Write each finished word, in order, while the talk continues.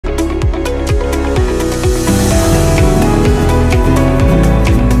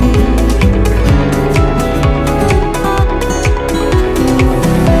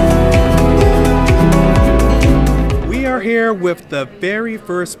the very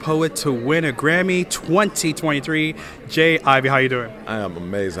first poet to win a Grammy 2023. Jay Ivy, how you doing? I am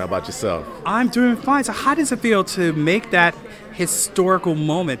amazing. How about yourself? I'm doing fine. So how does it feel to make that historical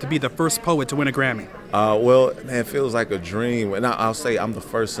moment to be the first poet to win a Grammy? Well, man, it feels like a dream. And I'll say I'm the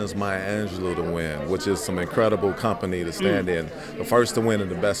first since Maya Angelou to win, which is some incredible company to stand in. The first to win in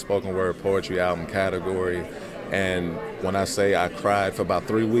the Best Spoken Word Poetry Album category. And when I say I cried for about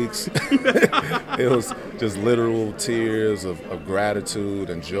 3 weeks, it was just literal tears of gratitude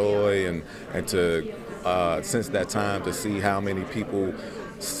and joy, and to since that time to see how many people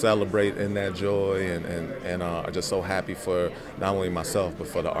celebrate in that joy, and are just so happy for not only myself but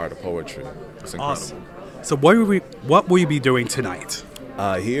for the art of poetry. It's incredible. Awesome. So what will you be doing tonight?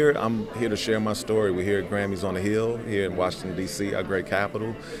 I'm here to share my story. We're here at Grammys on the Hill here in Washington, D.C., our great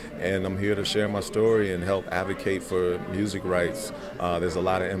capital, and I'm here to share my story and help advocate for music rights. There's a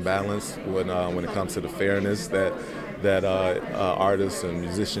lot of imbalance when it comes to the fairness that artists and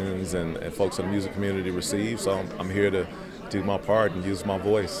musicians and folks in the music community receive. So I'm here to do my part and use my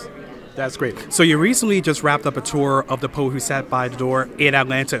voice. That's great. So you recently just wrapped up a tour of The Poet Who Sat by the Door in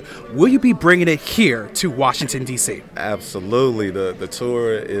Atlanta. Will you be bringing it here to Washington, D.C.? Absolutely. The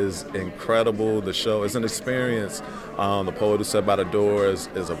tour is incredible. The show is an experience. The Poet Who Sat by the Door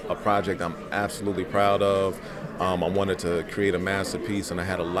is a project I'm absolutely proud of. I wanted to create a masterpiece, and I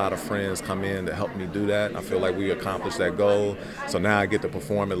had a lot of friends come in to help me do that. I feel like we accomplished that goal. So now I get to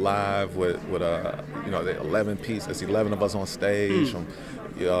perform it live with the 11 piece. There's 11 of us on stage.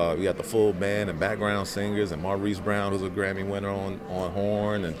 We got the full band and background singers, and Maurice Brown, who's a Grammy winner on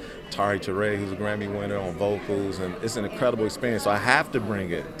horn, and Tari Ture, who's a Grammy winner on vocals, and it's an incredible experience. So I have to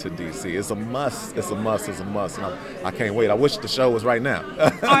bring it to DC. It's a must. It's a must. It's a must. And I can't wait. I wish the show was right now.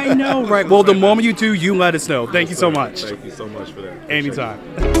 I know, right? Well, the moment you do, you let us know. Thank you so much. Thank you so much for that.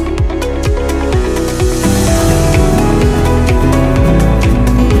 Anytime.